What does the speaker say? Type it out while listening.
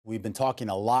We've been talking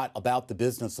a lot about the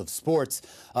business of sports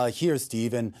here,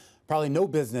 Steve, and probably no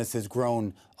business has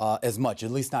grown as much,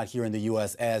 at least not here in the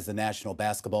U.S., as the National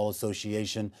Basketball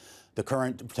Association. The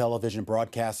current television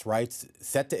broadcast rights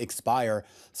set to expire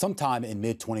sometime in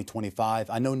mid-2025.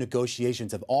 I know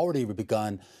negotiations have already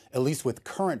begun, at least with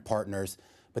current partners,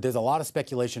 but there's a lot of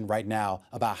speculation right now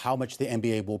about how much the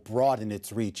NBA will broaden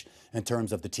its reach in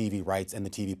terms of the TV rights and the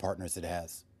TV partners it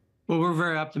has. Well, we're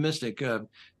very optimistic.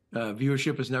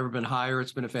 Viewership has never been higher.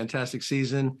 It's been a fantastic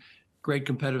season, great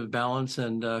competitive balance,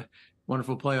 and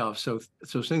wonderful playoffs.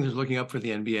 So things are looking up for the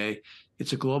NBA.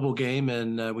 It's a global game,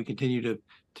 and we continue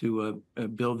to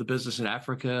build the business in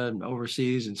Africa and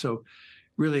overseas, and so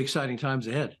really exciting times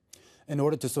ahead. In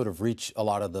order to sort of reach a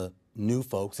lot of the new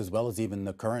folks, as well as even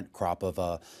the current crop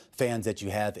of fans that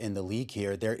you have in the league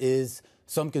here, there is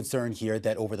some concern here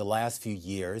that over the last few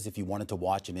years, if you wanted to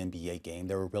watch an NBA game,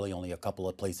 there were really only a couple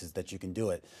of places that you can do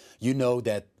it. You know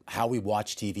that how we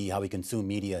watch TV, how we consume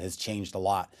media has changed a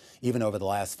lot, even over the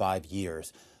last 5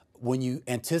 years. When you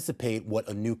anticipate what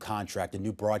a new contract, a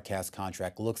new broadcast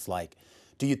contract looks like,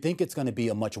 do you think it's going to be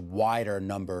a much wider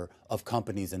number of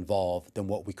companies involved than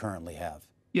what we currently have?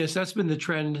 Yes, that's been the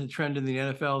trend in the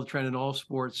NFL, the trend in all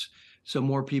sports, so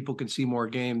more people can see more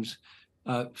games.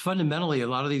 Fundamentally, a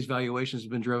lot of these valuations have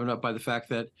been driven up by the fact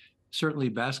that certainly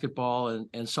basketball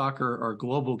and soccer are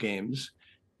global games,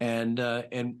 and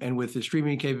with the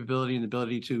streaming capability and the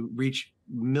ability to reach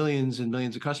millions and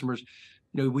millions of customers,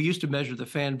 we used to measure the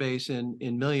fan base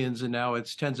in millions, and now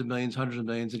it's tens of millions, hundreds of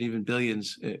millions, and even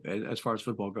billions as far as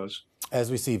football goes. As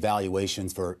we see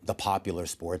valuations for the popular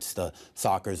sports, the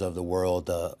soccers of the world,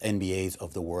 the NBAs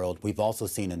of the world, we've also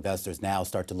seen investors now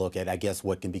start to look at, I guess,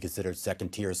 what can be considered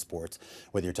second-tier sports,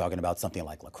 whether you're talking about something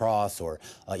like lacrosse or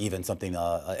even something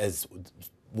as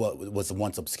what was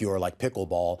once obscure like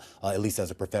pickleball, at least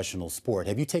as a professional sport.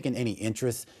 Have you taken any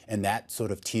interest in that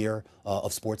sort of tier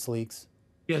of sports leagues?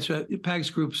 Yes, PAGS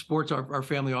Group Sports, our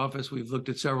family office, we've looked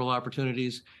at several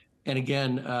opportunities. And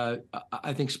again,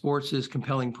 I think sports is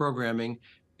compelling programming,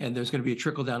 and there's going to be a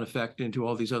trickle-down effect into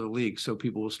all these other leagues. So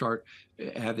people will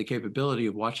have the capability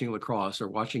of watching lacrosse or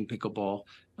watching pickleball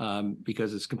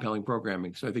because it's compelling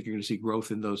programming. So I think you're going to see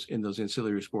growth in those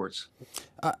ancillary sports.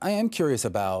 I am curious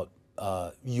about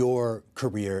your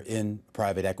career in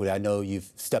private equity. I know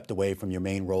you've stepped away from your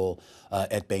main role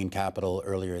at Bain Capital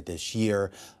earlier this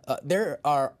year. There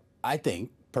are, I think,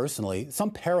 personally,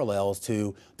 some parallels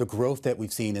to the growth that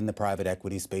we've seen in the private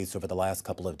equity space over the last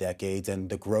couple of decades and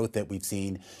the growth that we've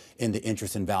seen in the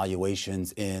interest and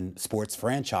valuations in sports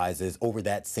franchises over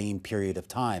that same period of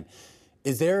time.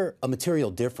 Is there a material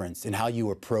difference in how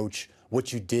you approach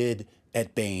what you did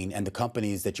at Bain and the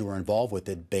companies that you were involved with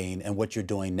at Bain and what you're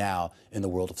doing now in the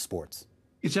world of sports?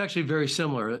 It's actually very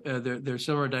similar. There's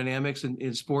similar dynamics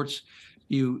in sports.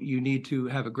 You need to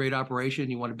have a great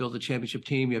operation. You want to build a championship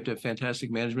team. You have to have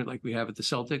fantastic management like we have at the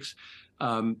Celtics.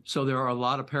 So there are a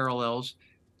lot of parallels.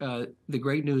 The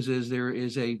great news is there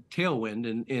is a tailwind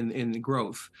in the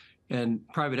growth. And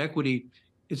private equity,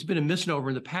 it's been a misnomer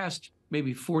in the past.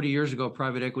 Maybe 40 years ago,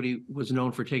 private equity was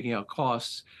known for taking out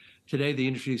costs. Today, the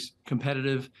industry is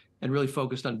competitive and really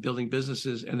focused on building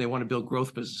businesses, and they want to build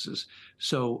growth businesses.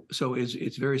 So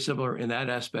it's very similar in that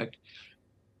aspect.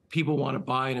 People want to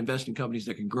buy and invest in companies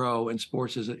that can grow, and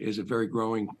sports is a very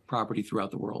growing property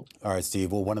throughout the world. All right,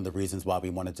 Steve. Well, one of the reasons why we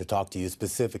wanted to talk to you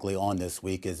specifically on this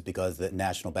week is because the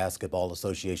National Basketball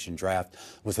Association draft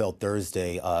was held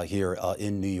Thursday here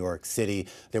in New York City.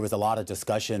 There was a lot of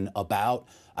discussion about,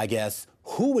 I guess,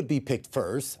 who would be picked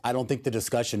first. I don't think the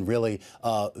discussion really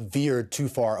veered too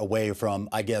far away from,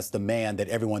 I guess, the man that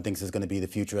everyone thinks is going to be the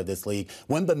future of this league.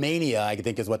 Wembanyama, I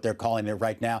think, is what they're calling it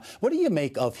right now. What do you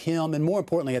make of him? And more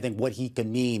importantly, I think what he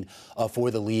can mean for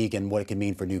the league and what it can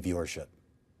mean for new viewership.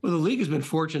 Well, the league has been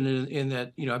fortunate in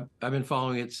that, I've been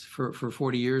following it for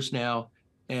 40 years now.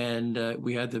 And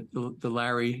we had the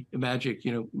Larry Magic,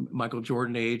 Michael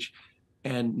Jordan age.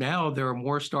 And now there are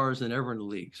more stars than ever in the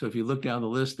league. So if you look down the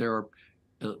list, there are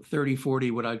 30, 40,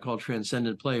 what I'd call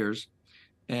transcendent players.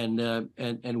 And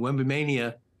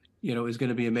Wembanyama, is going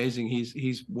to be amazing.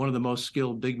 He's one of the most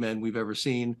skilled big men we've ever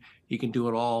seen. He can do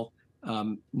it all,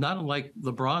 not unlike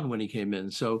LeBron when he came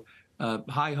in. So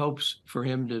high hopes for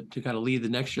him to kind of lead the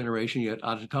next generation. You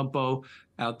got Antetokounmpo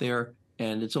out there,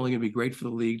 and it's only going to be great for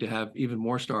the league to have even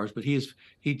more stars. But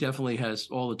he definitely has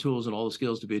all the tools and all the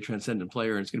skills to be a transcendent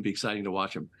player, and it's going to be exciting to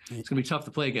watch him. It's going to be tough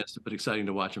to play against him, but exciting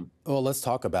to watch him. Well, let's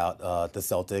talk about the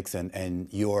Celtics and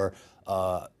your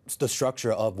the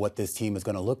structure of what this team is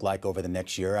going to look like over the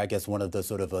next year. I guess one of the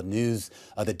sort of news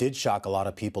that did shock a lot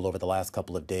of people over the last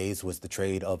couple of days was the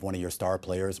trade of one of your star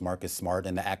players, Marcus Smart,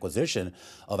 and the acquisition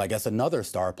of, I guess, another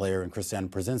star player in Christian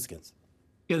Przinskis.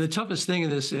 Yeah, the toughest thing in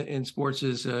this in sports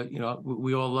is,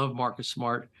 we all love Marcus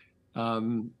Smart,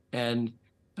 and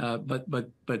but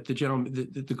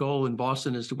the goal in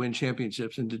Boston is to win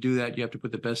championships, and to do that, you have to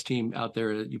put the best team out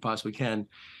there that you possibly can.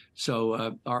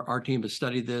 So our team has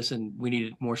studied this, and we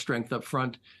needed more strength up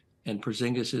front. And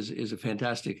Porzingis is a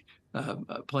fantastic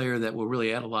player that will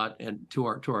really add a lot and to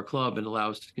our club and allow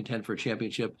us to contend for a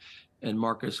championship. And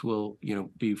Marcus will,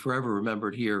 be forever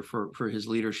remembered here for his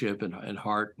leadership and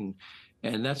heart,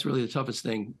 and that's really the toughest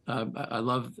thing. I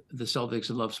love the Celtics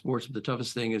and love sports, but the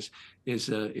toughest thing is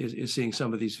seeing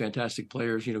some of these fantastic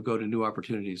players, go to new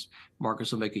opportunities.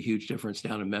 Marcus will make a huge difference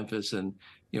down in Memphis, and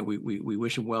we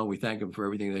wish him well. We thank him for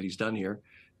everything that he's done here,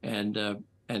 and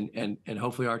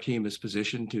hopefully our team is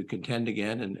positioned to contend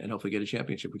again and hopefully get a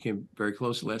championship. We came very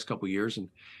close the last couple of years, and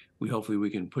hopefully we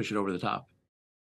can push it over the top.